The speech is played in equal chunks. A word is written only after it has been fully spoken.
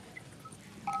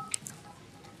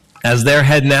As they're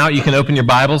heading out, you can open your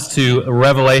Bibles to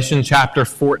Revelation chapter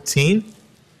 14.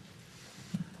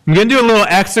 I'm going to do a little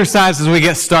exercise as we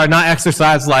get started. Not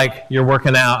exercise like you're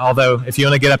working out, although if you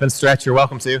want to get up and stretch, you're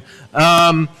welcome to.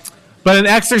 But an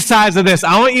exercise of this.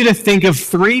 I want you to think of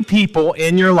three people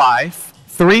in your life,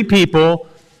 three people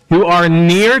who are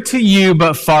near to you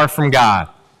but far from God.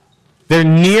 They're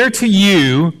near to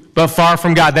you but far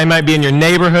from God. They might be in your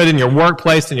neighborhood, in your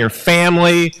workplace, in your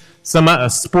family, a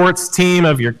sports team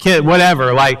of your kid,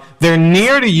 whatever. Like, they're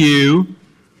near to you,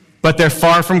 but they're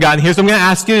far from God. And here's what I'm going to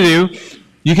ask you to do.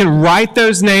 You can write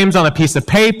those names on a piece of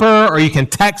paper, or you can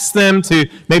text them to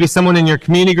maybe someone in your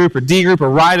community group or D group,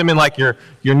 or write them in like your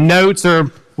notes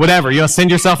or whatever. Send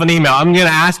yourself an email. I'm going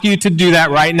to ask you to do that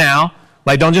right now.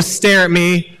 Like, don't just stare at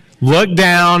me. Look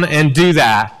down and do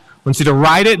that. I want you to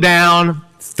write it down.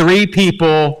 Three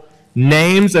people,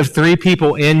 names of three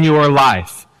people in your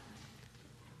life.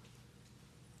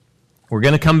 We're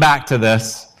going to come back to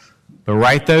this, but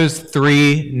write those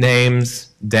three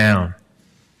names down.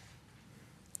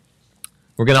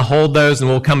 We're going to hold those, and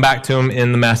we'll come back to them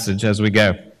in the message as we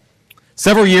go.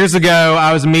 Several years ago,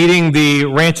 I was meeting the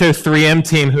Rancho 3M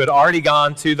team who had already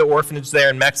gone to the orphanage there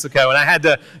in Mexico, and I had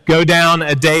to go down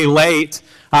a day late.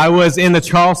 I was in the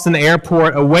Charleston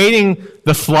airport awaiting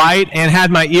the flight and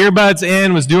had my earbuds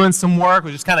in, was doing some work,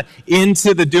 was just kind of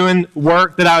into the doing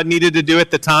work that I needed to do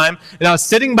at the time. And I was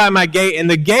sitting by my gate, and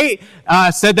the gate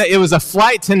said that it was a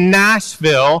flight to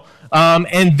Nashville,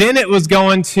 and then it was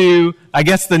going to, I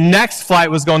guess the next flight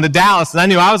was going to Dallas. And I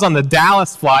knew I was on the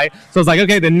Dallas flight, so I was like,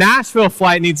 okay, the Nashville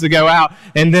flight needs to go out,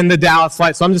 and then the Dallas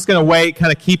flight. So I'm just going to wait,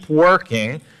 kind of keep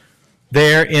working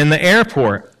there in the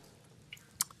airport.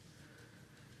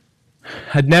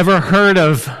 I'd never heard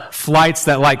of flights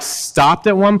that like stopped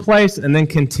at one place and then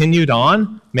continued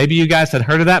on. Maybe you guys had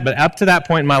heard of that, but up to that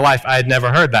point in my life, I had never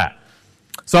heard that.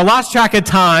 So I lost track of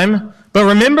time, but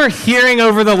remember hearing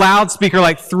over the loudspeaker,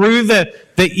 like through the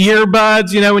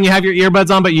earbuds, when you have your earbuds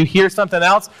on, but you hear something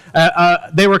else.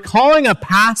 They were calling a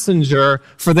passenger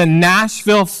for the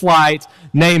Nashville flight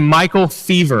named Michael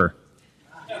Seaver.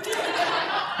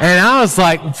 And I was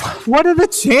like, what are the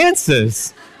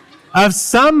chances of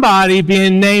somebody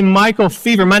being named Michael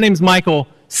Seaver? My name's Michael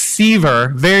Seaver,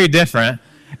 very different.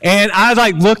 And I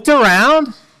looked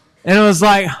around and it was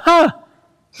like,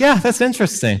 yeah, that's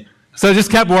interesting. So I just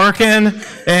kept working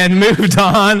and moved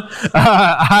on.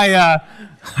 I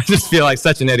just feel like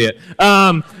such an idiot.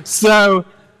 So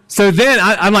then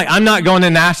I'm like, I'm not going to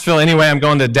Nashville anyway, I'm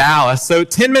going to Dallas. So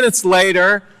 10 minutes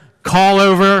later, call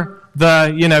over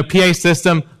the PA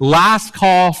system, last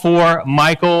call for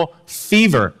Michael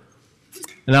Seaver.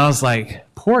 And I was like,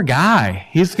 poor guy,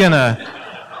 he's going to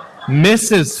miss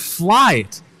his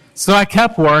flight. So I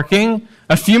kept working.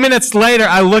 A few minutes later,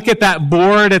 I look at that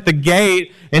board at the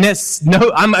gate, and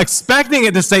I'm expecting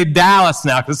it to say Dallas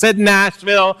now, because it said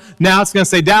Nashville. Now it's going to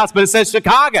say Dallas, but it says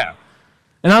Chicago.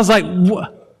 And I was like,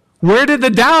 where did the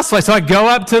Dallas flight? So I go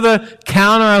up to the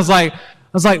counter. I was like,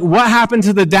 what happened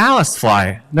to the Dallas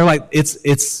flight? And they're like, it's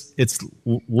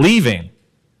leaving. And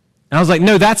I was like,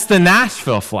 no, that's the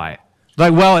Nashville flight.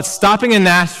 Like, well, it's stopping in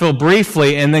Nashville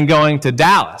briefly and then going to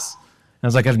Dallas. And I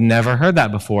was like, I've never heard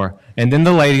that before. And then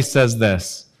the lady says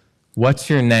this, what's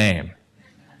your name?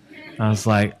 I was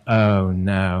like, oh,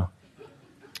 no.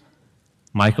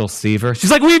 Michael Seaver? She's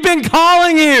like, we've been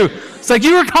calling you. It's like,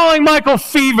 you were calling Michael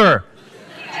Seaver.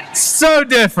 So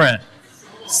different.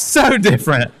 So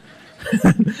different.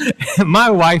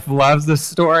 My wife loves this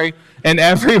story. And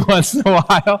every once in a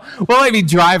while, we'll be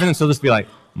driving and she'll just be like,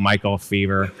 Michael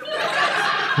Seaver.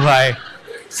 Like,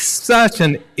 such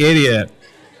an idiot.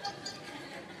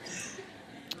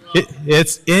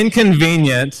 It's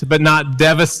inconvenient, but not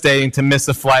devastating to miss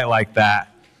a flight like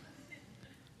that.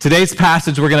 Today's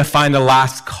passage, we're going to find a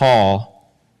last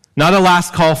call. Not a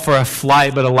last call for a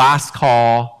flight, but a last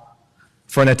call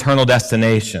for an eternal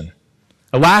destination.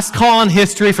 A last call in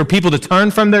history for people to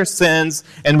turn from their sins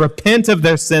and repent of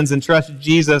their sins and trust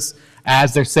Jesus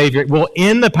as their Savior. Well,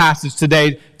 in the passage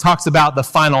today, talks about the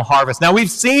final harvest. Now,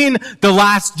 we've seen the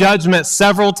last judgment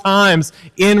several times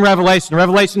in Revelation.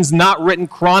 Revelation's not written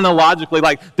chronologically,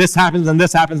 like this happens and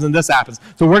this happens and this happens.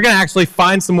 So we're going to actually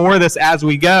find some more of this as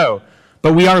we go.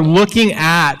 But we are looking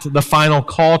at the final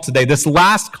call today. This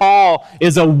last call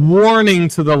is a warning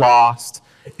to the lost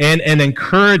and an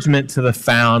encouragement to the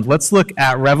found. Let's look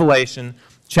at Revelation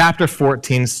chapter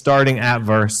 14, starting at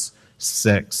verse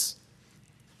 6.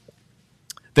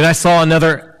 Then I saw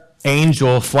another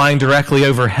angel flying directly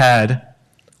overhead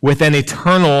with an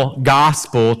eternal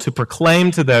gospel to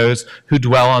proclaim to those who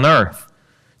dwell on earth,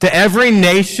 to every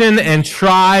nation and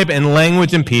tribe and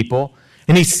language and people.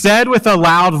 And he said with a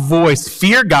loud voice,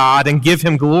 "Fear God and give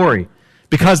him glory,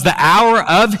 because the hour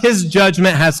of his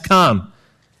judgment has come.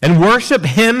 And worship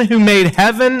him who made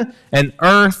heaven and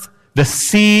earth, the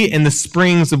sea, and the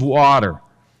springs of water."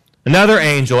 Another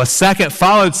angel, a second,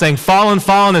 followed, saying, "Fallen,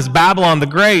 fallen is Babylon the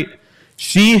Great,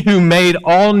 she who made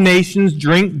all nations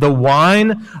drink the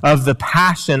wine of the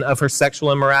passion of her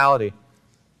sexual immorality."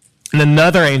 And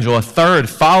another angel, a third,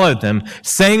 followed them,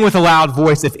 saying with a loud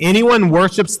voice, "If anyone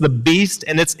worships the beast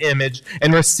and its image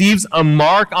and receives a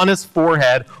mark on his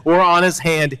forehead or on his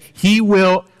hand, he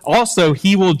will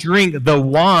drink the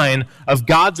wine of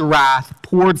God's wrath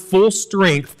poured full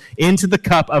strength into the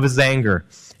cup of his anger.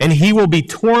 And he will be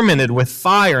tormented with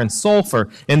fire and sulfur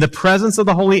in the presence of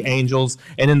the holy angels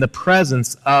and in the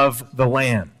presence of the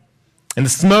Lamb. And the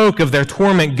smoke of their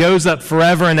torment goes up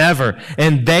forever and ever,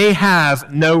 and they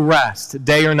have no rest,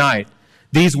 day or night.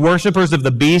 These worshipers of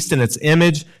the beast and its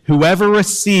image, whoever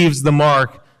receives the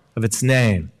mark of its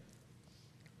name."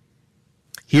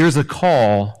 Here's a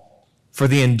call for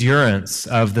the endurance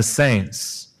of the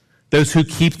saints, those who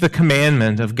keep the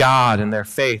commandment of God and their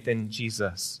faith in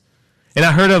Jesus. And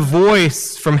I heard a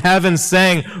voice from heaven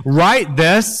saying, "Write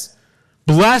this,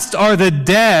 blessed are the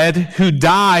dead who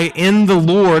die in the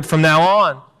Lord from now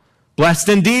on. Blessed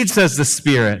indeed, says the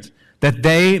Spirit, that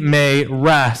they may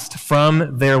rest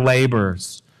from their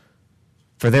labors,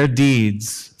 for their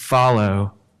deeds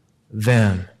follow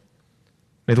them."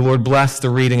 May the Lord bless the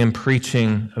reading and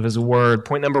preaching of his word.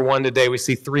 Point number 1 today, we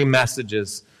see 3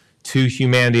 messages to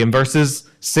humanity. In verses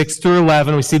 6 through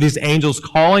 11, we see these angels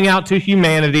calling out to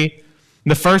humanity.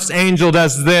 The first angel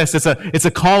does this. It's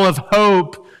a call of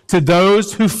hope to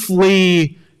those who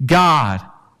flee God.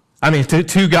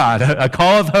 To God. A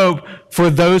call of hope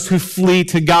for those who flee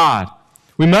to God.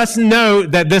 We must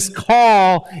note that this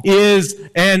call is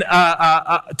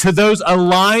to those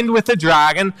aligned with the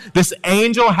dragon. This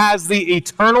angel has the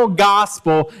eternal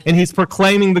gospel, and he's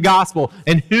proclaiming the gospel.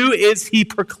 And who is he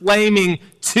proclaiming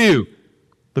to?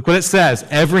 Look what it says.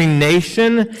 Every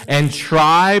nation and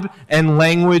tribe and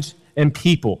language and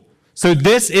people. So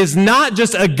this is not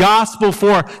just a gospel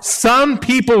for some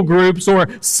people groups or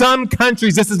some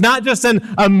countries. This is not just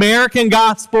an American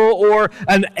gospel or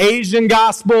an Asian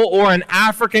gospel or an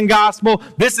African gospel.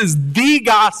 This is the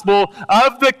gospel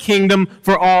of the kingdom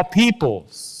for all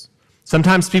peoples.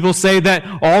 Sometimes people say that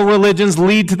all religions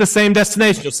lead to the same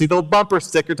destination. You'll see the bumper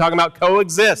sticker talking about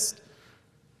coexist.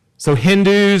 So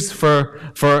Hindus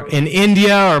for in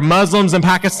India, or Muslims in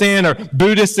Pakistan, or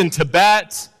Buddhists in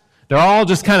Tibet, they're all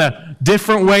just kind of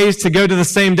different ways to go to the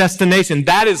same destination.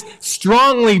 That is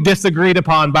strongly disagreed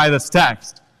upon by this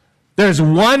text. There's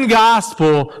one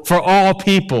gospel for all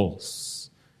peoples.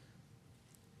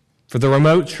 For the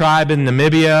remote tribe in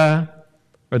Namibia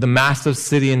or the massive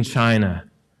city in China,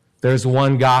 there's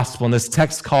one gospel, and this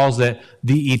text calls it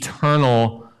the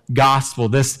eternal gospel.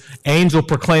 This angel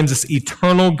proclaims this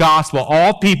eternal gospel.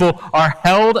 All people are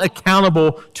held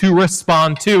accountable to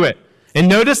respond to it. And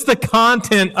notice the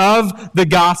content of the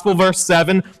gospel, verse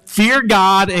 7. Fear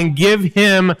God and give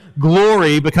him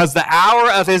glory, because the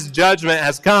hour of his judgment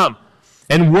has come.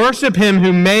 And worship him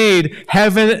who made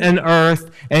heaven and earth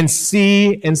and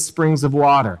sea and springs of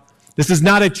water. This is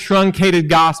not a truncated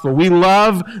gospel. We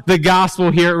love the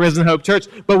gospel here at Risen Hope Church,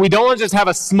 but we don't want to just have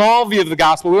a small view of the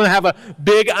gospel. We want to have a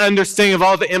big understanding of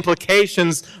all the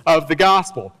implications of the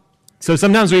gospel. So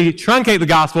sometimes we truncate the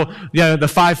gospel, the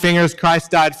 5 fingers, Christ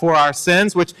died for our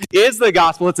sins, which is the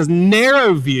gospel. It's a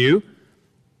narrow view.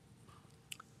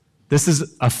 This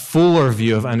is a fuller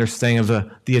view of understanding of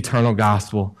the eternal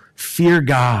gospel. Fear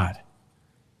God.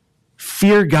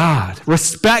 Fear God.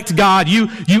 Respect God. You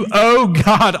owe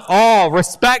God all.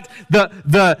 Respect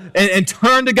and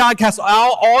turn to God. Cast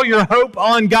all your hope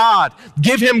on God.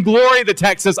 Give him glory, the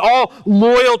text says. All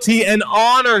loyalty and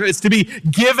honor is to be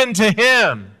given to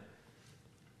him.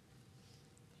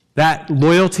 That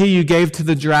loyalty you gave to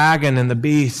the dragon and the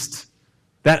beast,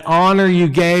 that honor you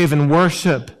gave in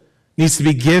worship needs to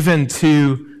be given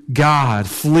to God.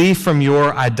 Flee from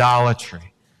your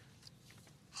idolatry.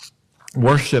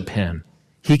 Worship him.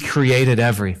 He created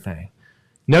everything.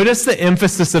 Notice the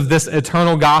emphasis of this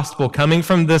eternal gospel coming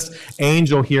from this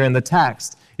angel here in the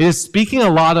text. It is speaking a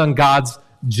lot on God's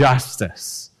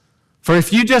justice. For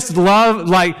if you just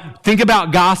think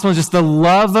about gospel and just the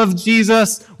love of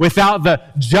Jesus without the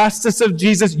justice of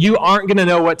Jesus, you aren't going to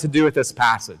know what to do with this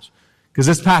passage. Because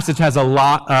this passage has a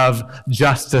lot of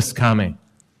justice coming.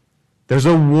 There's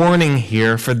a warning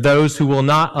here for those who will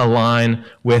not align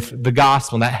with the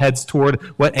gospel. And that heads toward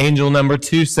what angel number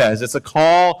 2 says. It's a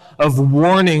call of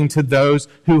warning to those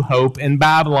who hope in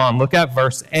Babylon. Look at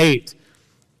verse 8.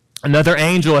 Another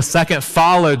angel, a second,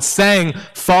 followed, saying,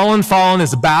 Fallen, fallen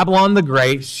is Babylon the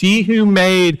Great, she who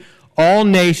made all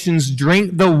nations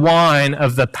drink the wine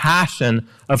of the passion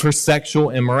of her sexual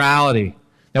immorality.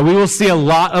 Now, we will see a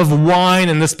lot of wine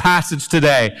in this passage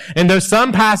today. And though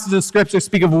some passages of Scripture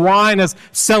speak of wine as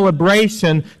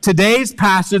celebration, today's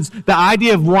passage, the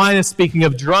idea of wine is speaking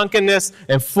of drunkenness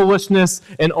and foolishness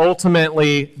and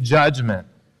ultimately judgment.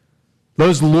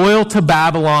 Those loyal to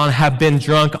Babylon have been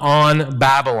drunk on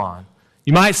Babylon.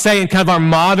 You might say in kind of our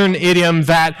modern idiom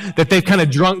that they've kind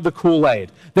of drunk the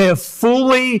Kool-Aid. They have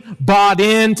fully bought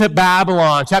into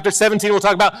Babylon. Chapter 17, we'll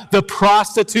talk about the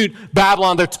prostitute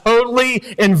Babylon. They're totally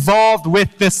involved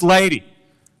with this lady.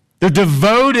 They're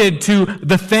devoted to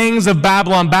the things of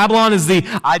Babylon. Babylon is the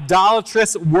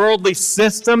idolatrous worldly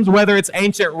systems, whether it's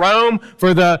ancient Rome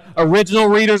for the original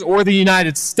readers or the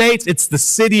United States. It's the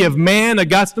city of man,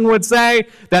 Augustine would say,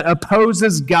 that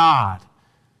opposes God.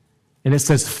 And it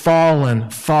says, fallen,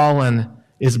 fallen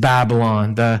is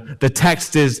Babylon. The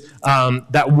text is,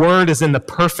 that word is in the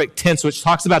perfect tense, which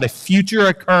talks about a future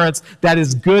occurrence that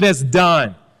is good as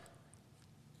done.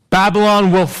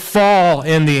 Babylon will fall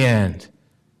in the end.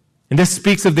 And this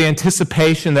speaks of the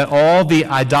anticipation that all the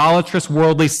idolatrous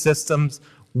worldly systems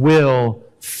will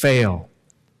fail.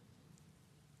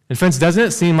 And friends, doesn't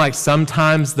it seem like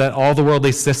sometimes that all the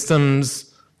worldly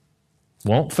systems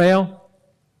won't fail?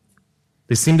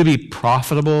 They seem to be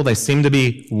profitable. They seem to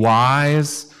be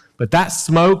wise. But that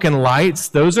smoke and lights,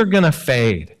 those are going to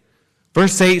fade.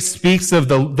 Verse 8 speaks of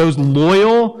those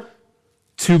loyal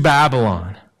to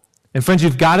Babylon. And friends,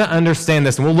 you've got to understand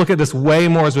this, and we'll look at this way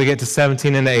more as we get to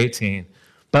 17 and 18.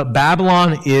 But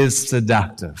Babylon is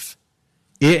seductive.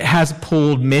 It has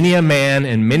pulled many a man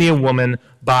and many a woman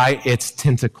by its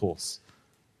tentacles.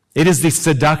 It is the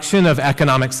seduction of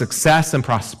economic success and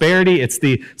prosperity. It's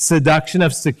the seduction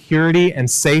of security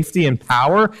and safety and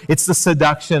power. It's the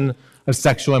seduction of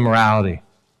sexual immorality.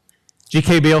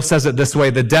 G.K. Beale says it this way: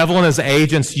 the devil and his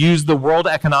agents use the world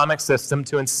economic system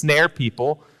to ensnare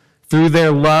people through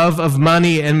their love of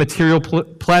money and material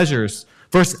pleasures.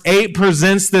 Verse 8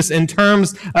 presents this in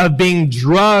terms of being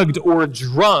drugged or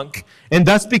drunk and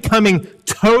thus becoming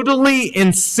totally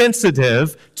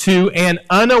insensitive to and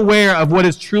unaware of what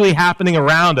is truly happening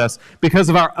around us because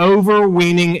of our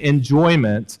overweening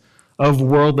enjoyment of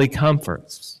worldly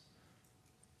comforts.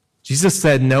 Jesus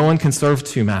said, no one can serve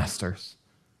two masters,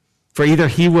 for either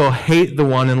he will hate the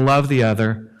one and love the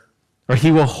other, or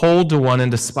he will hold to one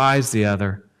and despise the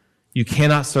other. You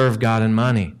cannot serve God and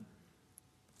money.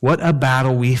 What a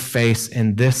battle we face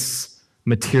in this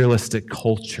materialistic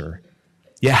culture.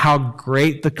 Yet how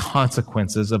great the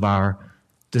consequences of our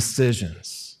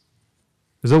decisions.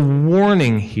 There's a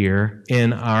warning here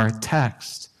in our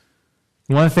text.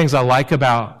 One of the things I like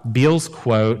about Beale's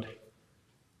quote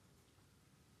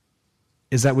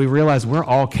is that we realize we're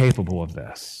all capable of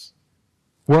this.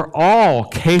 We're all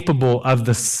capable of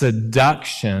the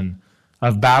seduction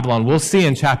of Babylon. We'll see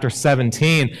in chapter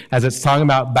 17, as it's talking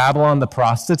about Babylon the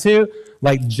prostitute,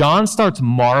 like John starts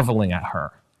marveling at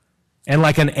her. And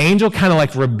like an angel kind of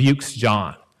like rebukes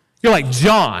John. You're like,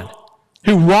 John,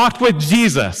 who walked with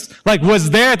Jesus, like was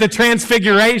there at the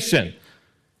transfiguration.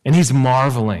 And he's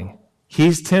marveling.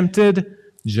 He's tempted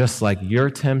just like you're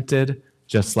tempted,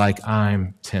 just like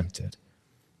I'm tempted.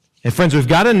 And friends, we've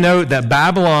got to note that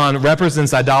Babylon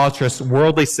represents idolatrous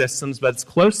worldly systems, but it's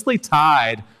closely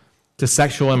tied to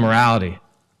sexual immorality.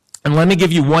 And let me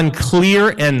give you one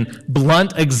clear and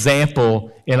blunt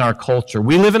example in our culture.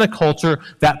 We live in a culture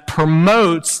that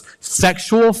promotes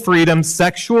sexual freedom,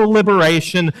 sexual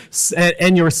liberation,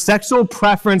 and your sexual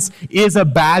preference is a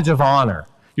badge of honor.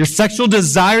 Your sexual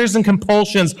desires and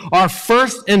compulsions are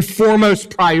first and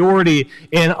foremost priority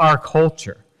in our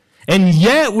culture. And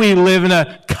yet we live in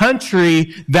a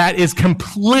country that is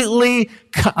completely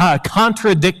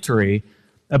contradictory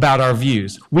about our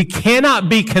views. We cannot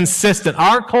be consistent.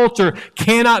 Our culture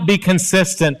cannot be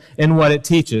consistent in what it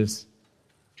teaches.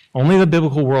 Only the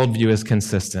biblical worldview is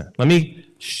consistent. Let me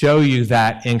show you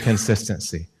that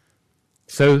inconsistency.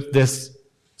 So this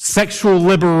sexual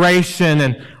liberation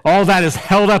and all that is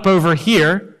held up over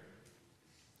here,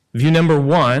 view number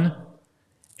one,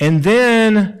 and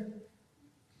then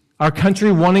our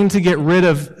country wanting to get rid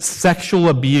of sexual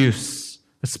abuse,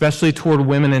 especially toward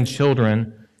women and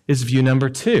children, is view number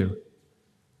two.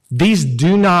 These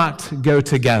do not go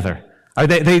together. Or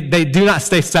they do not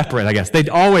stay separate, I guess. They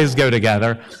always go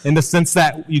together in the sense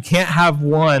that you can't have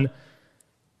one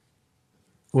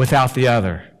without the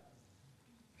other.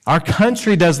 Our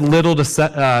country does little to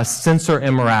censor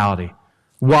immorality.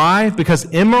 Why? Because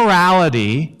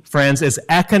immorality, friends, is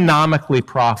economically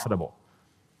profitable.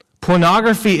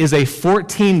 Pornography is a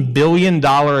 $14 billion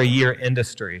a year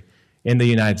industry in the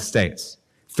United States.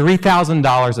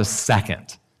 $3,000 a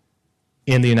second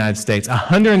in the United States.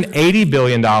 $180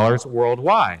 billion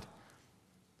worldwide.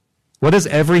 What does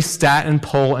every stat and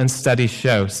poll and study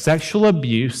show? Sexual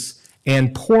abuse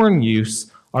and porn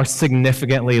use are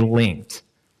significantly linked.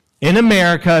 In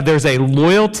America, there's a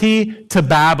loyalty to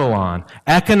Babylon,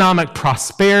 economic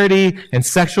prosperity and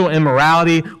sexual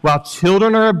immorality, while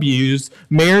children are abused,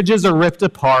 marriages are ripped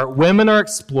apart, women are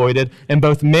exploited, and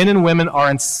both men and women are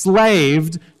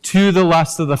enslaved to the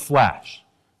lust of the flesh.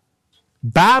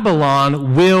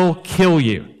 Babylon will kill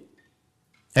you.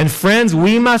 And friends,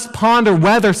 we must ponder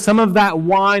whether some of that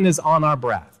wine is on our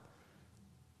breath.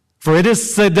 For it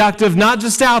is seductive not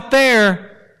just out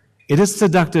there, it is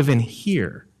seductive in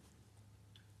here.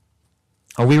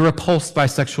 Are we repulsed by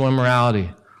sexual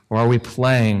immorality, or are we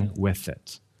playing with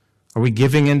it? Are we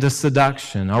giving into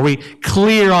seduction? Are we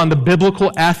clear on the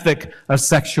biblical ethic of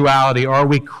sexuality, or are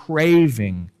we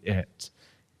craving it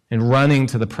and running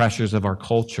to the pressures of our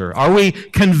culture? Are we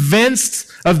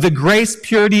convinced of the grace,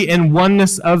 purity, and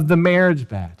oneness of the marriage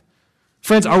bed?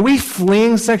 Friends, are we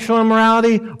fleeing sexual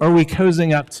immorality, or are we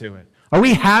cozying up to it? Are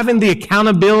we having the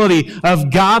accountability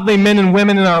of godly men and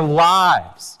women in our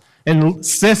lives? And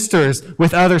sisters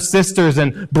with other sisters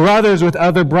and brothers with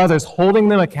other brothers, holding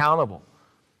them accountable?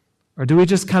 Or do we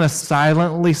just kind of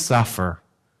silently suffer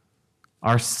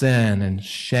our sin and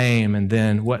shame, and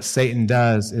then what Satan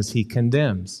does is he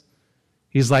condemns.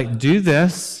 He's like, do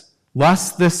this,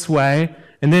 lust this way,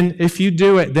 and then if you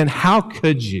do it, then how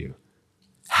could you?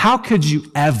 How could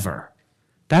you ever?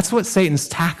 That's what Satan's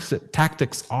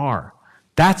tactics are.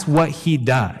 That's what he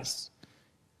does.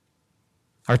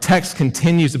 Our text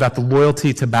continues about the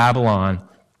loyalty to Babylon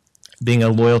being a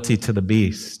loyalty to the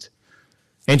beast.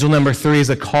 Angel number 3 is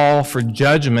a call for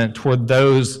judgment toward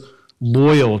those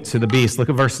loyal to the beast. Look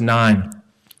at verse 9.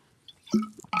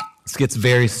 This gets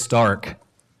very stark.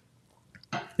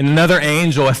 And another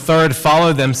angel, a third,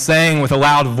 followed them, saying with a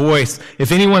loud voice,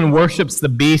 if anyone worships the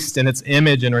beast and its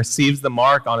image and receives the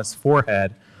mark on his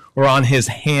forehead or on his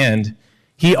hand,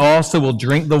 he also will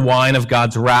drink the wine of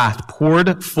God's wrath,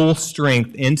 poured full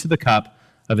strength into the cup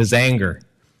of his anger.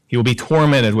 He will be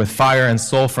tormented with fire and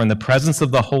sulfur in the presence of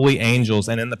the holy angels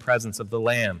and in the presence of the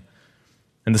Lamb.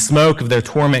 And the smoke of their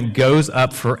torment goes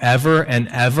up forever and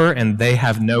ever, and they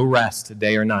have no rest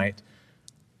day or night.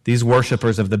 These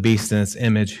worshipers of the beast and its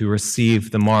image who receive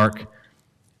the mark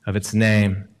of its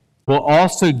name will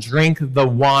also drink the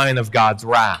wine of God's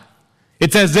wrath.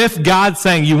 It's as if God's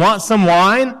saying, you want some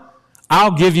wine?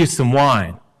 I'll give you some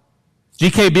wine.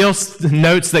 G.K. Beale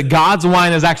notes that God's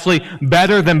wine is actually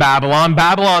better than Babylon.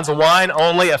 Babylon's wine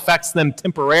only affects them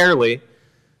temporarily.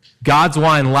 God's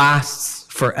wine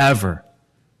lasts forever.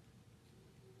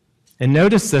 And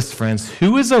notice this, friends.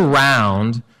 Who is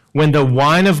around when the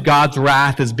wine of God's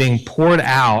wrath is being poured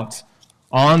out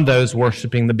on those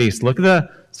worshiping the beast? Look at the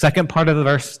second part of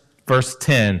the verse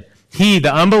 10. He,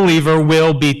 the unbeliever,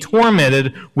 will be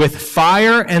tormented with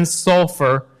fire and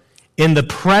sulfur in the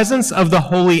presence of the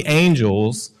holy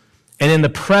angels and in the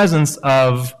presence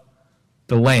of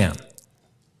the Lamb.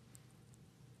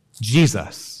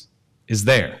 Jesus is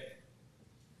there.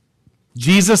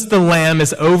 Jesus the Lamb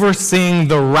is overseeing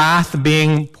the wrath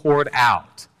being poured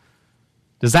out.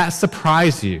 Does that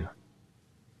surprise you?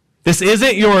 This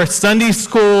isn't your Sunday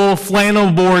school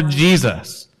flannel board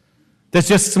Jesus that's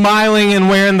just smiling and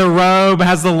wearing the robe,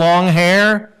 has the long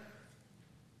hair.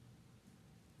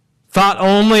 Thought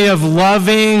only of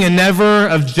loving and never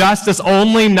of justice,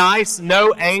 only nice,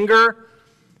 no anger.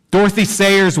 Dorothy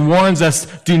Sayers warns us,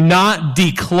 do not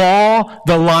declaw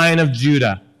the Lion of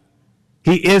Judah.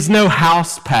 He is no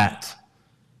house pet.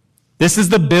 This is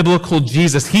the biblical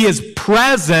Jesus. He is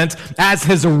present as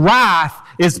his wrath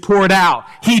is poured out.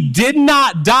 He did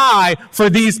not die for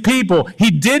these people.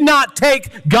 He did not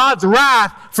take God's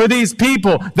wrath for these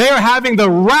people. They are having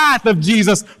the wrath of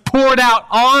Jesus poured out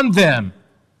on them.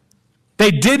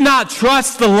 They did not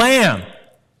trust the Lamb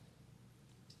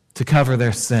to cover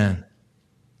their sin.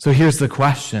 So here's the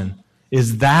question.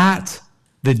 Is that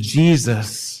the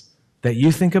Jesus that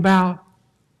you think about?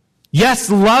 Yes,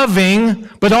 loving,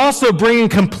 but also bringing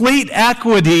complete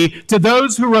equity to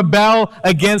those who rebel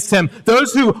against him,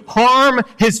 those who harm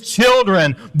his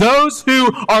children, those who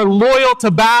are loyal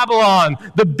to Babylon,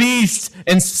 the beast,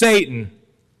 and Satan.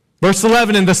 Verse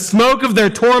 11, and the smoke of their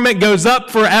torment goes up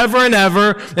forever and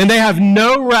ever, and they have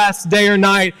no rest day or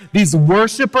night, these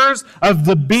worshipers of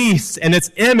the beast and its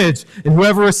image, and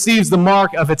whoever receives the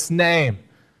mark of its name.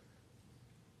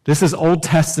 This is Old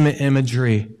Testament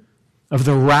imagery of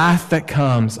the wrath that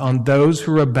comes on those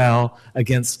who rebel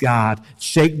against God,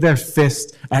 shake their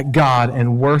fist at God,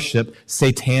 and worship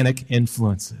satanic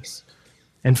influences.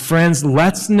 And friends,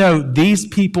 let's note these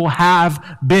people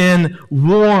have been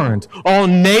warned. All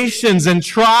nations and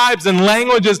tribes and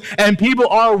languages and people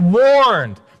are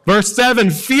warned. Verse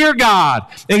 7, fear God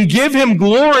and give him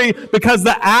glory because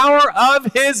the hour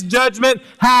of his judgment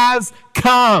has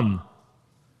come.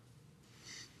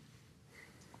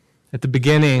 At the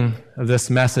beginning of this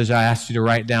message, I asked you to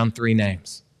write down 3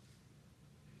 names.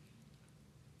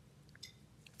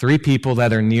 3 people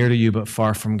that are near to you but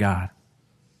far from God.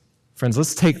 Friends,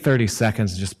 let's take 30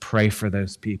 seconds and just pray for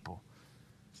those people.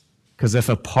 Because if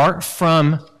apart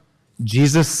from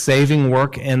Jesus' saving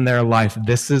work in their life,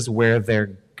 this is where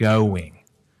they're going.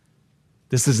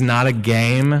 This is not a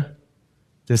game.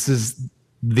 This is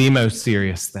the most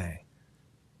serious thing.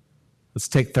 Let's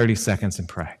take 30 seconds and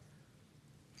pray.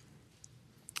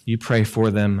 You pray for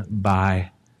them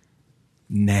by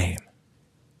name.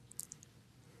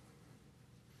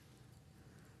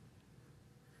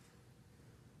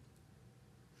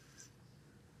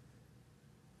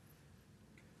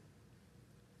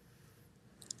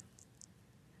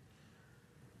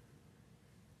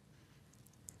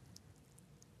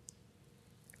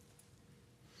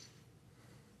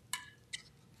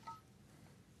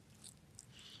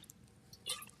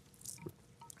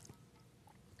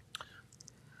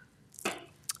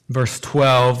 Verse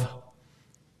 12,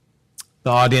 the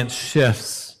audience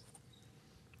shifts.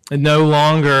 It no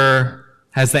longer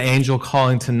has the angel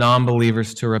calling to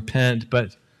non-believers to repent,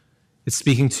 but it's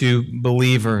speaking to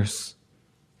believers.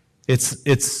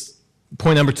 It's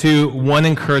point number 2, one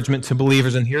encouragement to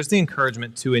believers, and here's the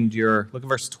encouragement to endure. Look at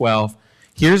verse 12.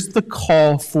 Here's the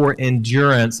call for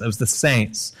endurance of the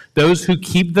saints, those who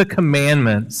keep the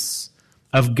commandments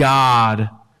of God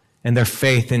and their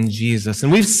faith in Jesus.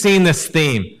 And we've seen this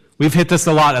theme. We've hit this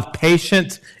a lot of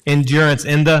patient endurance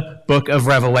in the book of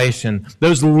Revelation.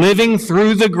 Those living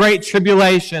through the great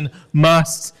tribulation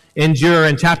must endure.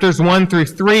 In chapters 1 through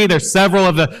 3, there's several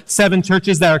of the 7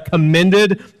 churches that are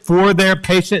commended for their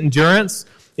patient endurance.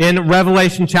 In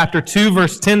Revelation chapter 2,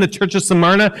 verse 10, the church of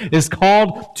Smyrna is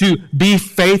called to be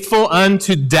faithful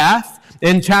unto death.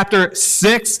 In chapter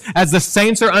 6, as the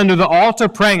saints are under the altar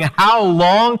praying, how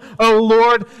long, O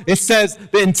Lord? It says,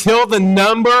 until the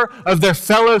number of their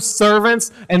fellow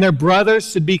servants and their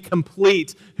brothers should be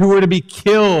complete, who were to be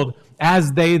killed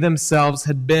as they themselves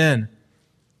had been.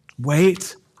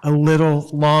 Wait a little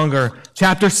longer.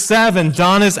 Chapter 7,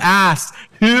 John is asked,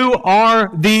 who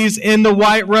are these in the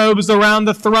white robes around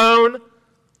the throne?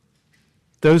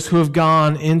 Those who have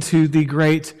gone into the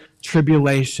great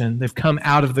tribulation. They've come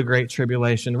out of the great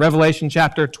tribulation. Revelation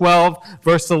chapter 12,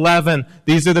 verse 11.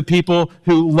 These are the people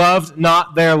who loved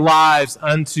not their lives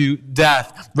unto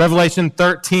death. Revelation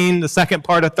 13, the second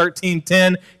part of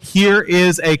 13:10. Here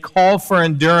is a call for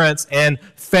endurance and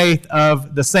faith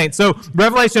of the saints. So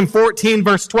Revelation 14,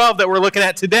 verse 12 that we're looking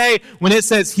at today, when it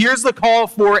says, here's the call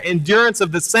for endurance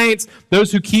of the saints,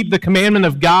 those who keep the commandment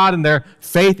of God and their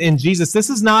faith in Jesus. This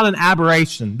is not an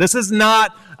aberration. This is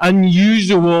not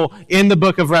unusual in the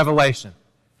book of Revelation.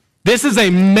 This is a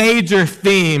major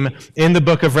theme in the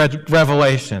book of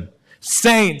Revelation.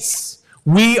 Saints,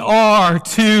 we are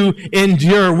to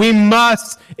endure. We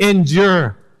must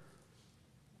endure.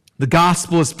 The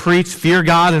gospel is preached, fear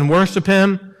God and worship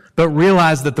him, but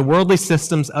realize that the worldly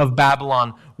systems of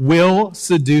Babylon will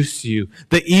seduce you.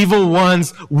 The evil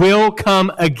ones will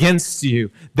come against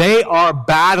you. They are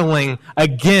battling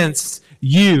against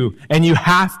you, and you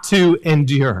have to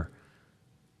endure.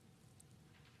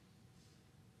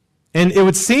 And it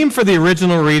would seem for the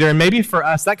original reader, and maybe for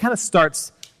us, that kind of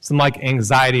starts some like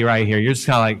anxiety right here. You're just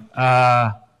kind of like,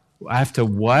 I have to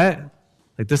what?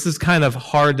 Like, this is kind of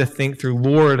hard to think through.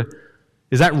 Lord,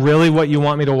 is that really what you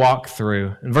want me to walk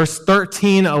through? And verse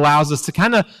 13 allows us to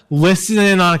kind of listen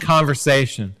in on a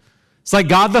conversation. It's like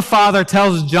God the Father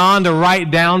tells John to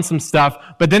write down some stuff,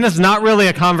 but then it's not really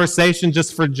a conversation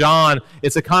just for John.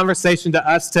 It's a conversation to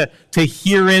us to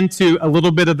hear into a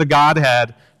little bit of the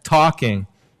Godhead talking.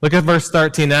 Look at verse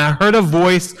 13. And I heard a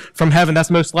voice from heaven,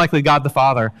 that's most likely God the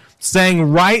Father,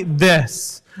 saying, write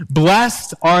this,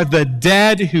 blessed are the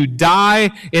dead who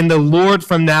die in the Lord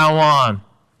from now on.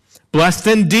 Blessed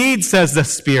indeed, says the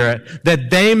Spirit, that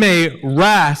they may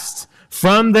rest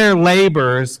from their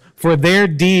labors, for their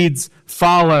deeds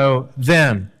follow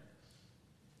them.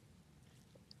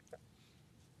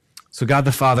 So God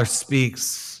the Father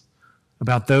speaks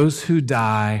about those who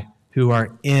die who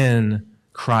are in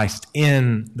Christ,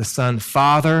 in the Son.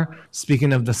 Father,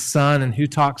 speaking of the Son, and who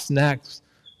talks next?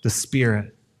 The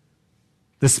Spirit.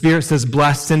 The Spirit says,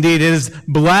 blessed indeed. It is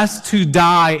blessed to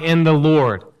die in the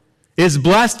Lord. It is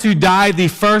blessed to die the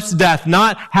first death,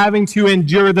 not having to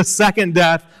endure the second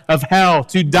death of hell,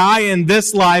 to die in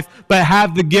this life, but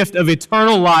have the gift of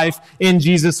eternal life in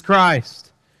Jesus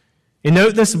Christ. And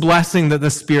note this blessing that the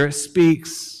Spirit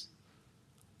speaks.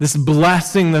 This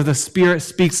blessing that the Spirit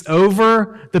speaks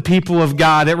over the people of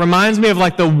God. It reminds me of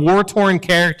like the war-torn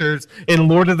characters in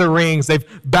Lord of the Rings. They've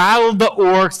battled the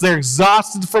orcs, they're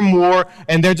exhausted from war,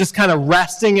 and they're just kind of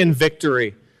resting in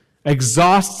victory.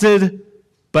 Exhausted,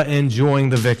 but enjoying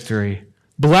the victory.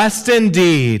 Blessed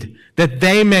indeed that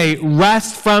they may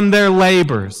rest from their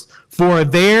labors, for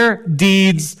their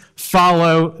deeds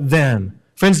follow them.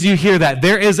 Friends, do you hear that?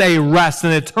 There is a rest,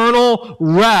 an eternal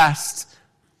rest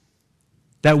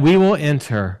that we will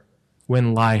enter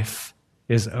when life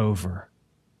is over.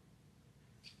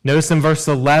 Notice in verse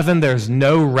 11, there's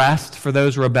no rest for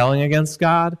those rebelling against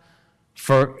God.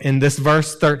 For in this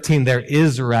verse 13, there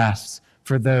is rest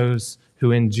for those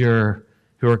who endure,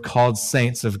 who are called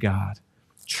saints of God.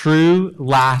 True,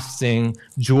 lasting,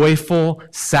 joyful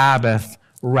Sabbath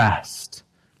rest.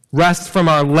 Rest from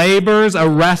our labors, a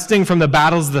resting from the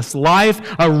battles of this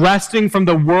life, a resting from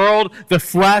the world, the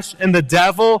flesh, and the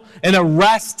devil, and a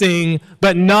resting,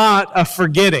 but not a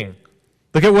forgetting.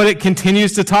 Look at what it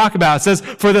continues to talk about. It says,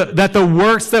 that the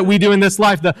works that we do in this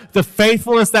life, the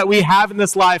faithfulness that we have in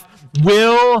this life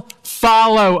will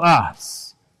follow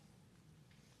us.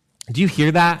 Do you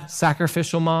hear that,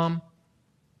 sacrificial mom?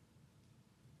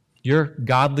 Your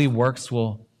godly works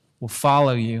will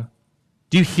follow you.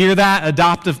 Do you hear that,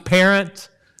 adoptive parent,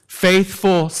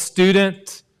 faithful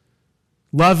student,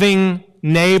 loving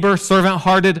neighbor,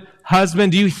 servant-hearted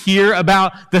husband? Do you hear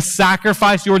about the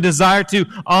sacrifice, your desire to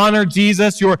honor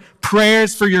Jesus, your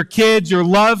prayers for your kids, your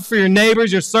love for your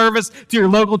neighbors, your service to your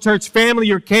local church family,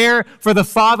 your care for the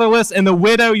fatherless and the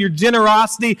widow, your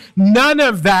generosity? None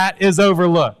of that is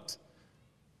overlooked.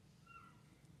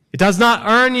 It does not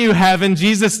earn you heaven.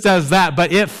 Jesus does that,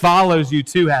 but it follows you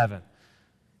to heaven.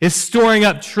 It's storing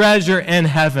up treasure in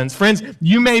heavens. Friends,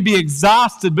 you may be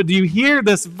exhausted, but do you hear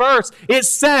this verse? It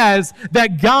says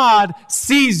that God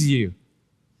sees you.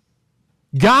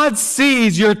 God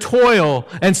sees your toil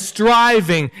and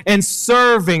striving and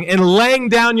serving and laying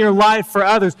down your life for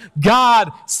others.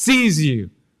 God sees you.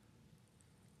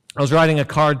 I was writing a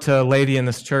card to a lady in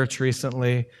this church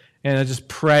recently, and I just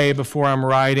pray before I'm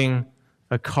writing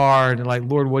a card, like,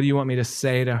 Lord, what do you want me to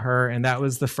say to her? And that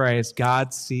was the phrase,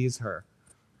 God sees her.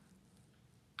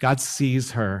 God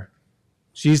sees her.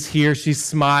 She's here, she's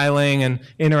smiling and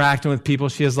interacting with people.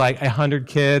 She has like 100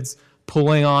 kids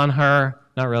pulling on her.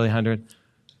 Not really 100.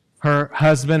 Her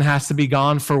husband has to be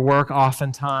gone for work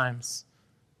oftentimes.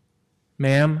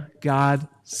 Ma'am, God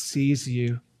sees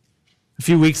you. A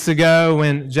few weeks ago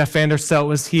when Jeff Vanderselt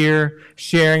was here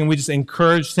sharing, we just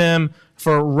encouraged him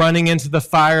for running into the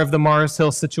fire of the Mars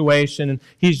Hill situation. And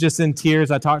he's just in tears.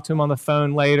 I talked to him on the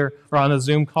phone later, or on a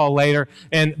Zoom call later.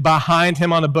 And behind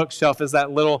him on a bookshelf is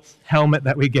that little helmet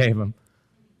that we gave him.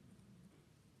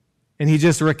 And he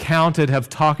just recounted of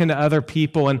talking to other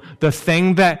people. And the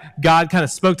thing that God kind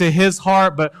of spoke to his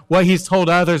heart, but what he's told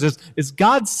others is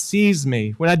God sees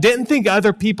me. When I didn't think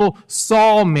other people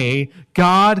saw me,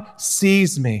 God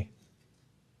sees me.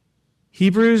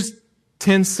 Hebrews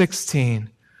 10:16.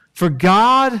 For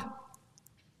God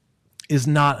is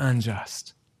not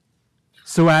unjust,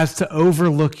 so as to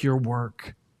overlook your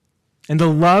work and the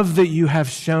love that you have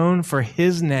shown for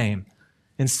his name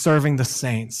in serving the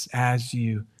saints as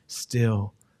you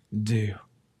still do.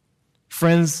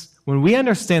 Friends, when we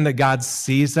understand that God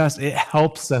sees us, it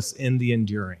helps us in the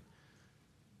enduring.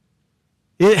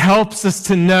 It helps us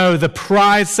to know the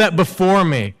prize set before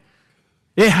me.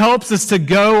 It helps us to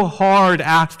go hard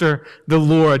after the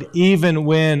Lord, even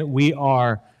when we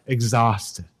are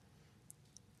exhausted.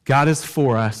 God is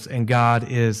for us, and God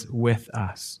is with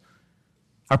us.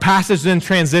 Our passage then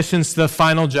transitions to the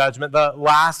final judgment, the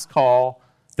last call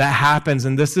that happens,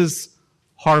 and this is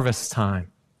harvest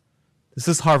time. This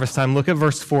is harvest time. Look at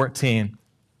verse 14.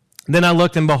 Then I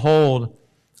looked, and behold,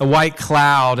 a white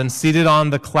cloud, and seated on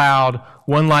the cloud,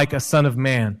 one like a son of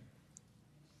man.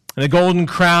 And a golden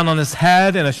crown on his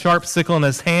head, and a sharp sickle in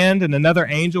his hand, and another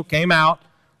angel came out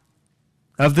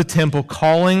of the temple,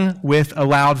 calling with a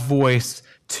loud voice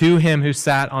to him who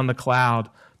sat on the cloud,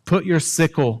 put in your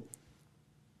sickle,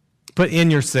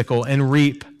 and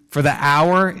reap, for the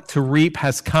hour to reap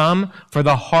has come, for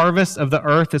the harvest of the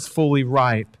earth is fully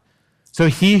ripe. So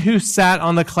he who sat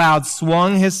on the cloud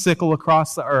swung his sickle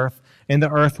across the earth, and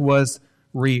the earth was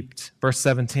reaped. Verse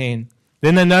 17.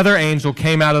 Then another angel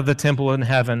came out of the temple in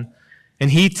heaven,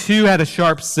 And he too had a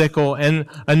sharp sickle, and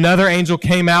another angel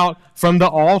came out from the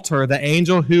altar, the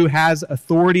angel who has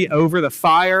authority over the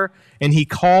fire, and he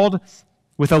called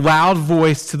with a loud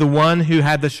voice to the one who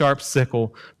had the sharp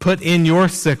sickle, "Put in your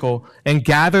sickle and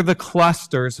gather the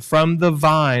clusters from the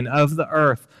vine of the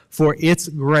earth, for its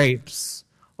grapes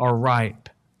are ripe."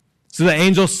 So the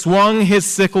angel swung his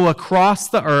sickle across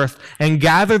the earth and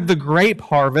gathered the grape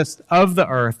harvest of the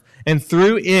earth and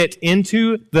threw it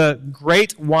into the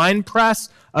great winepress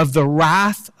of the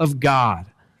wrath of God.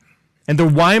 And the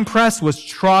winepress was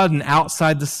trodden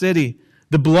outside the city.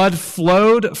 The blood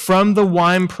flowed from the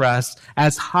winepress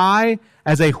as high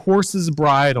as a horse's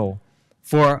bridle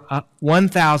for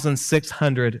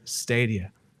 1,600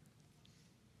 stadia.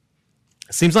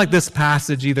 It seems like this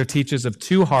passage either teaches of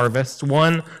two harvests,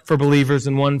 one for believers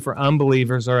and one for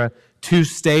unbelievers, or a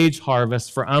two-stage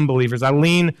harvest for unbelievers. I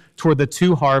lean toward the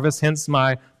two harvests, hence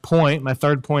my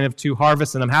third point of two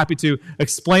harvests, and I'm happy to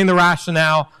explain the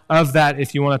rationale of that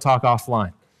if you want to talk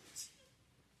offline.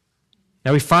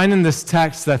 Now we find in this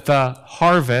text that the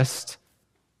harvest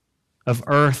of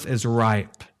earth is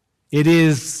ripe. It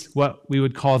is what we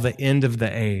would call the end of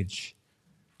the age.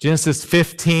 Genesis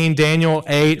 15, Daniel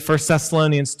 8, 1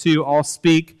 Thessalonians 2 all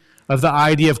speak of the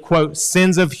idea of, quote,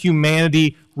 sins of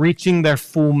humanity reaching their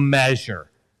full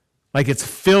measure. Like it's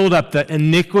filled up, the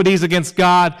iniquities against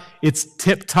God, it's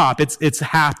tip-top, it's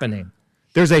happening.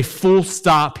 There's a full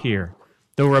stop here.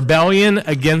 The rebellion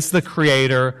against the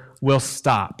Creator will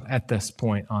stop at this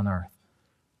point on earth.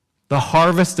 The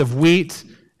harvest of wheat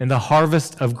and the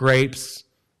harvest of grapes,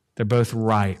 they're both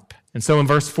ripe. And so in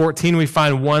verse 14, we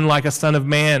find one like a son of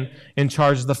man in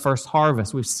charge of the first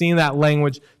harvest. We've seen that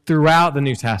language throughout the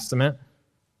New Testament.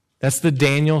 That's the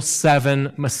Daniel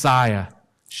 7 Messiah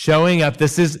showing up.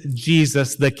 This is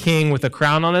Jesus, the king with a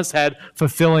crown on his head,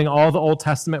 fulfilling all the Old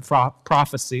Testament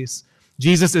prophecies.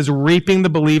 Jesus is reaping the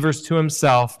believers to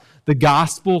himself. The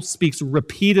gospel speaks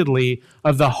repeatedly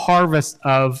of the harvest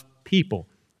of people.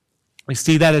 We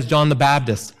see that as John the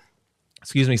Baptist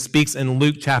speaks in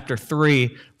Luke chapter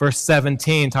 3, verse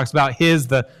 17, talks about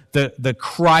the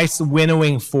Christ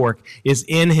winnowing fork is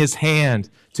in his hand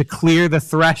to clear the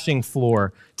threshing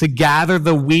floor, to gather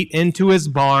the wheat into his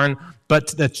barn,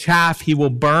 but the chaff he will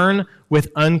burn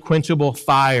with unquenchable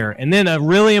fire. And then a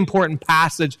really important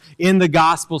passage in the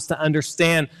Gospels to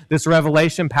understand this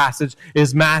Revelation passage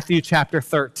is Matthew chapter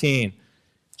 13.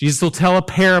 Jesus will tell a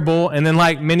parable, and then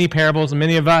like many parables, and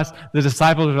many of us, the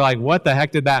disciples are like, what the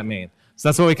heck did that mean? So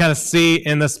that's what we kind of see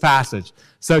in this passage.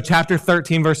 So chapter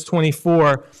 13, verse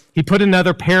 24, he put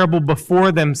another parable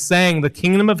before them, saying, the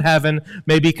kingdom of heaven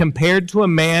may be compared to a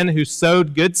man who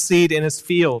sowed good seed in his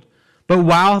field. But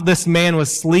while this man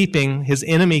was sleeping, his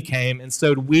enemy came and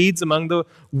sowed weeds among the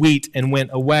wheat and went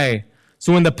away.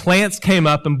 So when the plants came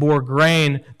up and bore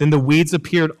grain, then the weeds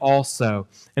appeared also.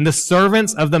 And the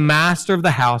servants of the master of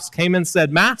the house came and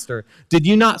said, Master, did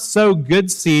you not sow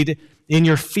good seed in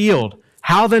your field?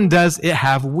 How then does it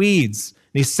have weeds?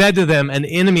 And he said to them, an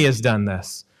enemy has done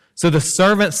this. So the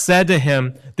servant said to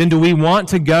him, then do we want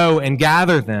to go and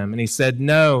gather them? And he said,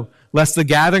 no, lest the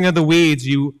gathering of the weeds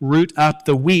you root up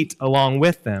the wheat along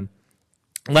with them.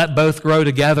 Let both grow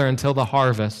together until the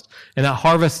harvest. And at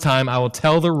harvest time I will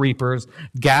tell the reapers,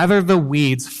 gather the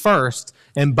weeds first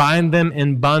and bind them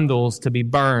in bundles to be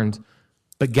burned,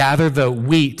 but gather the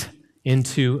wheat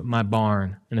into my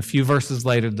barn. And a few verses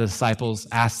later, the disciples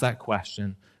asked that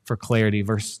question for clarity.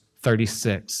 Verse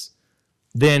 36.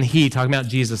 Then he, talking about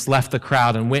Jesus, left the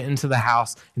crowd and went into the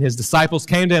house, and his disciples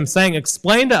came to him saying,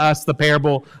 explain to us the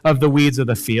parable of the weeds of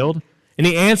the field. And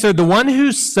he answered, the one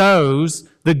who sows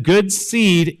the good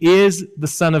seed is the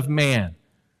Son of Man.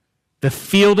 The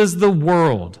field is the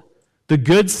world. The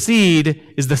good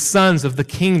seed is the sons of the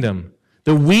kingdom.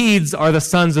 The weeds are the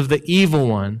sons of the evil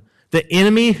one. The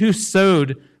enemy who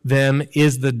sowed them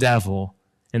is the devil.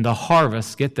 And the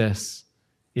harvest, get this,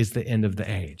 is the end of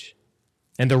the age.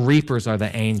 And the reapers are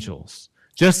the angels.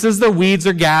 Just as the weeds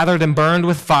are gathered and burned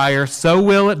with fire, so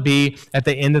will it be at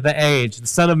the end of the age. The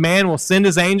Son of Man will send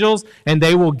his angels, and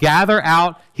they will gather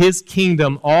out his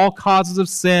kingdom, all causes of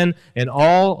sin and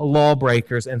all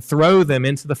lawbreakers, and throw them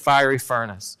into the fiery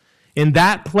furnace. In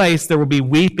that place there will be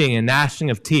weeping and gnashing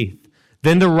of teeth.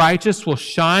 Then the righteous will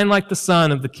shine like the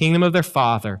sun of the kingdom of their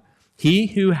Father. He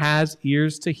who has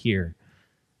ears to hear,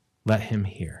 let him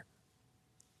hear.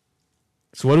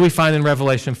 So what do we find in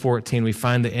Revelation 14? We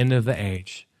find the end of the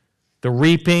age, the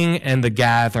reaping and the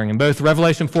gathering. In both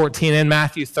Revelation 14 and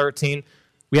Matthew 13,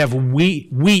 we have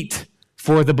wheat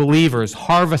for the believers,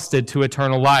 harvested to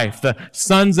eternal life. The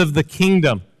sons of the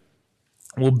kingdom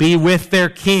will be with their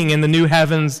king in the new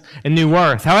heavens and new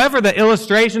earth. However, the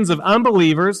illustrations of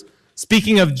unbelievers,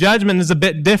 Speaking of judgment is a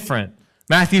bit different.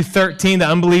 Matthew 13, the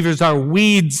unbelievers are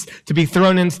weeds to be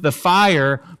thrown into the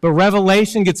fire, but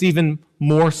Revelation gets even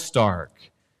more stark.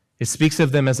 It speaks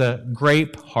of them as a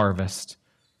grape harvest.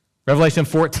 Revelation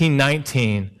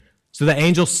 14:19. So the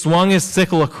angel swung his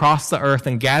sickle across the earth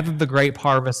and gathered the grape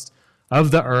harvest of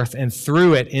the earth and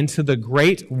threw it into the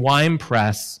great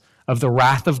winepress of the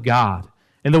wrath of God.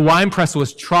 And the winepress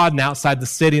was trodden outside the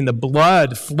city, and the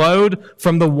blood flowed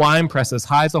from the winepress as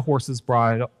high as a horse's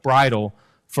bridle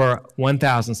for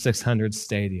 1,600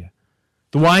 stadia.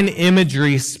 The wine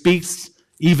imagery speaks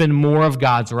even more of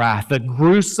God's wrath, the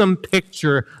gruesome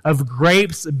picture of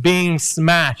grapes being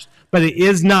smashed. But it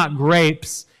is not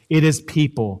grapes, it is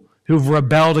people who've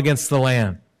rebelled against the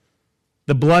Lamb.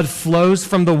 The blood flows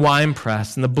from the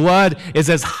winepress, and the blood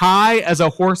is as high as a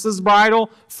horse's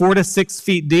bridle, 4 to 6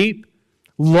 feet deep,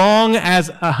 long as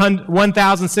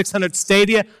 1,600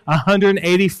 stadia,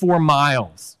 184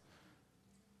 miles.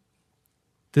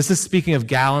 This is speaking of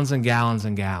gallons and gallons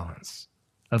and gallons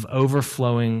of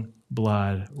overflowing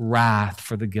blood, wrath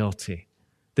for the guilty.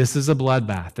 This is a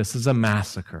bloodbath. This is a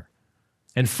massacre.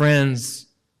 And friends,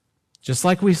 just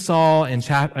like we saw in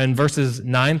verses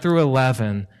 9 through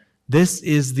 11, this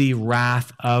is the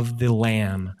wrath of the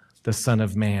Lamb, the Son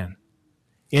of Man.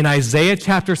 In Isaiah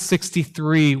chapter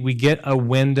 63, we get a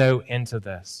window into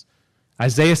this.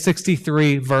 Isaiah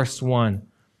 63, verse 1.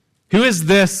 Who is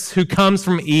this who comes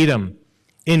from Edom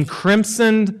in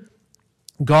crimsoned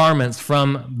garments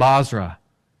from Basra,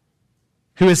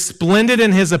 who is splendid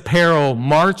in his apparel,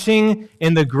 marching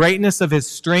in the greatness of his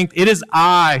strength? It is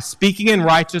I, speaking in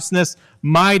righteousness,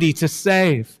 mighty to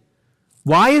save.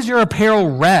 Why is your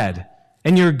apparel red,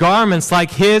 and your garments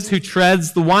like his who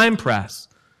treads the winepress?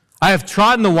 I have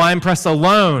trodden the winepress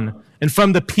alone, and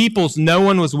from the peoples no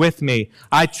one was with me.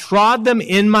 I trod them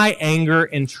in my anger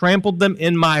and trampled them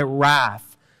in my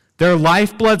wrath. Their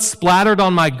lifeblood splattered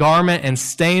on my garment and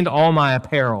stained all my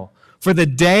apparel. For the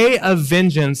day of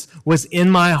vengeance was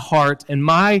in my heart, and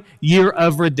my year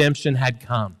of redemption had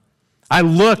come. I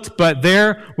looked, but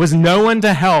there was no one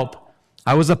to help.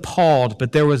 I was appalled,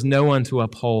 but there was no one to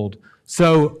uphold.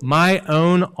 So my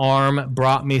own arm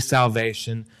brought me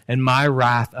salvation, and my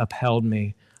wrath upheld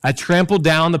me. I trampled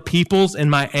down the peoples in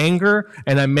my anger,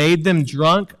 and I made them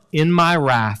drunk in my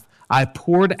wrath. I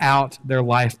poured out their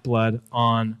lifeblood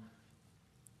on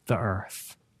the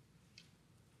earth.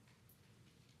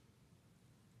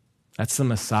 That's the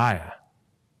Messiah.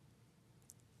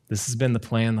 This has been the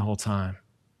plan the whole time.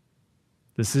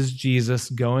 This is Jesus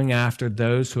going after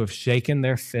those who have shaken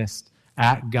their fist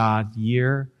at God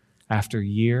year after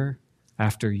year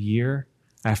after year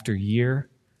after year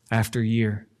after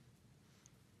year.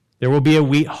 There will be a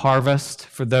wheat harvest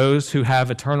for those who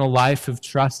have eternal life, who've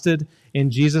trusted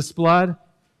in Jesus' blood.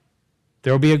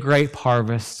 There will be a grape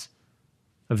harvest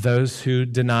of those who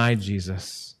deny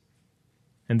Jesus.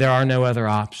 And there are no other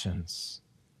options.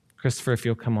 Christopher, if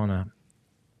you'll come on up.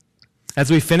 As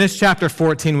we finish chapter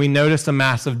 14, we notice a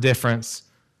massive difference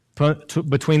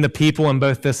between the people in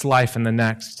both this life and the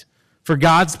next. For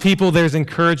God's people, there's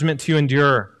encouragement to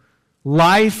endure.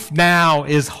 Life now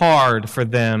is hard for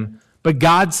them, but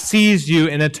God sees you,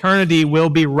 and eternity will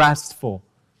be restful.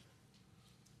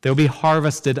 They'll be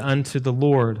harvested unto the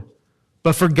Lord.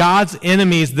 But for God's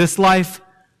enemies, this life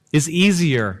is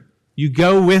easier. You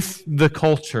go with the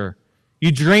culture.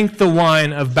 You drink the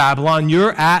wine of Babylon.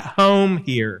 You're at home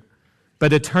here.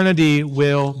 But eternity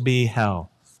will be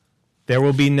hell. There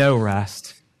will be no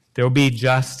rest. There will be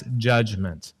just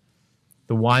judgment.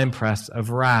 The winepress of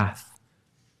wrath.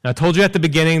 Now, I told you at the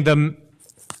beginning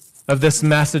of this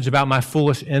message about my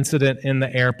foolish incident in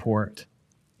the airport.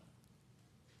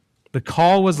 The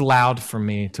call was loud for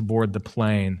me to board the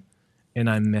plane, and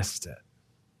I missed it.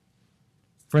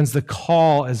 Friends, the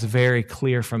call is very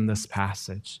clear from this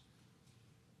passage.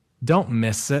 Don't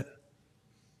miss it.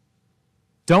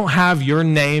 Don't have your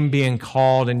name being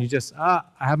called and you just, I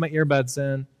have my earbuds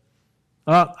in.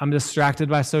 I'm distracted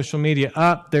by social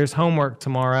media. There's homework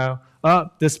tomorrow.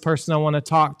 This person I want to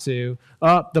talk to.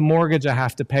 The mortgage I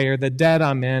have to pay, or the debt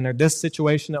I'm in, or this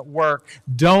situation at work.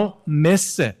 Don't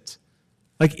miss it.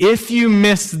 Like, if you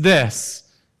miss this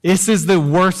is the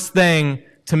worst thing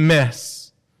to miss.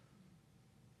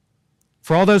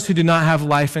 For all those who do not have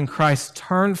life in Christ,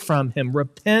 turn from him.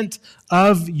 Repent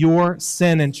of your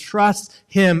sin and trust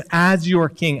him as your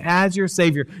King, as your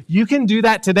Savior. You can do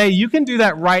that today. You can do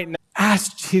that right now.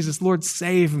 Ask Jesus, Lord,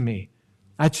 save me.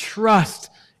 I trust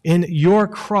in your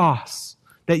cross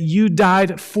that you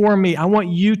died for me. I want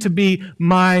you to be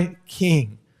my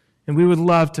King. And we would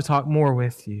love to talk more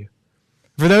with you.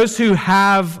 For those who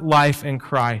have life in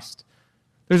Christ,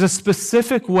 there's a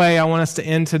specific way I want us to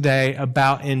end today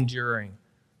about enduring.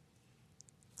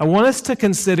 I want us to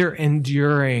consider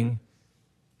enduring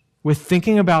with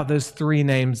thinking about those 3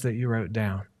 names that you wrote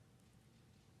down.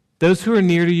 Those who are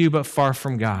near to you but far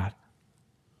from God.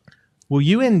 Will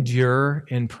you endure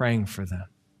in praying for them?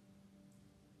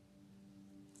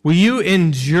 Will you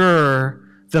endure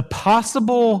the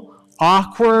possible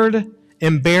awkward,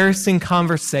 embarrassing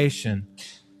conversation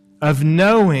of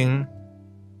knowing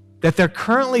that they're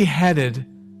currently headed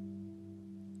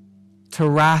to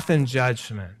wrath and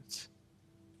judgment?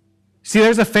 See,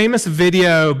 there's a famous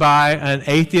video by an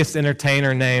atheist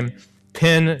entertainer named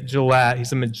Penn Jillette.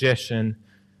 He's a magician.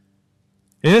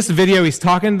 In this video, he's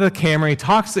talking to the camera.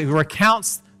 He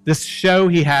recounts this show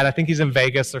he had. I think he's in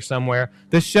Vegas or somewhere.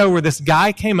 This show where this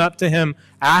guy came up to him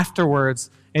afterwards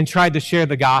and tried to share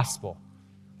the gospel.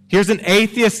 Here's an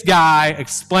atheist guy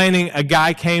explaining a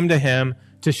guy came to him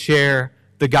to share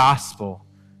the gospel.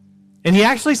 And he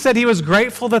actually said he was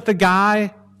grateful that the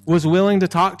guy was willing to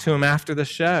talk to him after the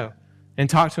show and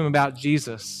talk to him about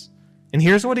Jesus. And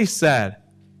here's what he said.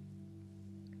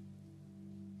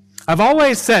 I've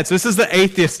always said, so this is the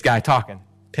atheist guy talking,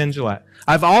 Penn Jillette.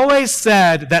 I've always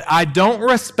said that I don't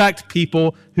respect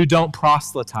people who don't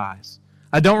proselytize.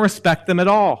 I don't respect them at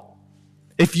all.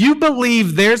 If you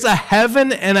believe there's a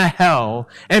heaven and a hell,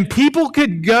 and people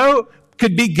could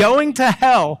be going to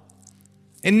hell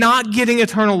and not getting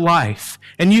eternal life,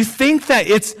 and you think that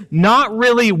it's not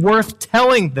really worth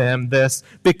telling them this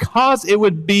because it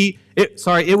would make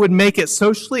it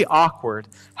socially awkward,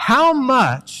 how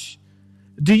much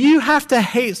do you have to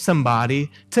hate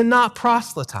somebody to not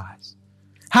proselytize?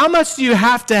 How much do you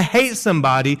have to hate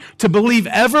somebody to believe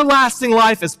everlasting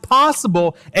life is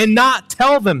possible and not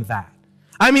tell them that?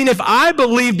 I mean, if I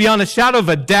believed beyond a shadow of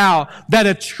a doubt that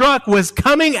a truck was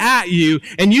coming at you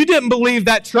and you didn't believe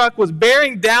that truck was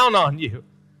bearing down on you,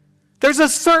 there's a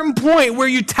certain point where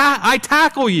I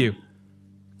tackle you.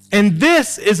 And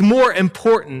this is more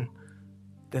important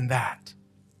than that.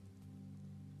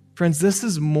 Friends, this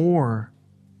is more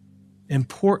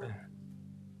important.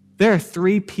 There are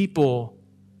 3 people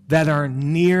that are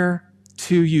near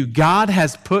to you. God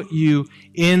has put you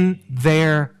in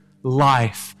their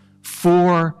life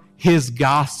for his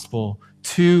gospel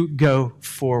to go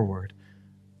forward.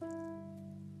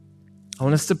 I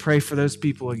want us to pray for those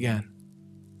people again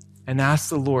and ask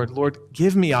the Lord,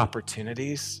 give me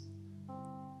opportunities.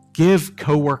 Give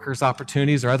coworkers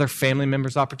opportunities or other family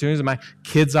members opportunities or my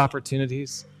kids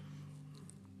opportunities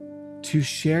to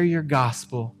share your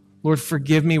gospel. Lord,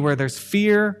 forgive me where there's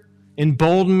fear.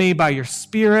 Embolden me by your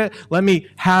Spirit. Let me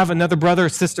have another brother or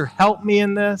sister help me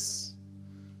in this.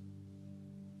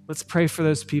 Let's pray for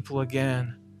those people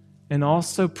again. And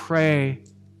also pray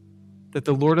that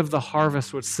the Lord of the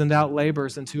harvest would send out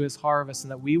laborers into his harvest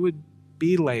and that we would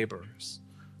be laborers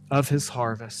of his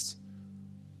harvest.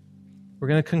 We're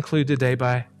going to conclude today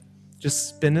by just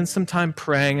spending some time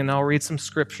praying, and I'll read some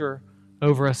scripture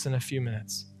over us in a few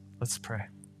minutes. Let's pray.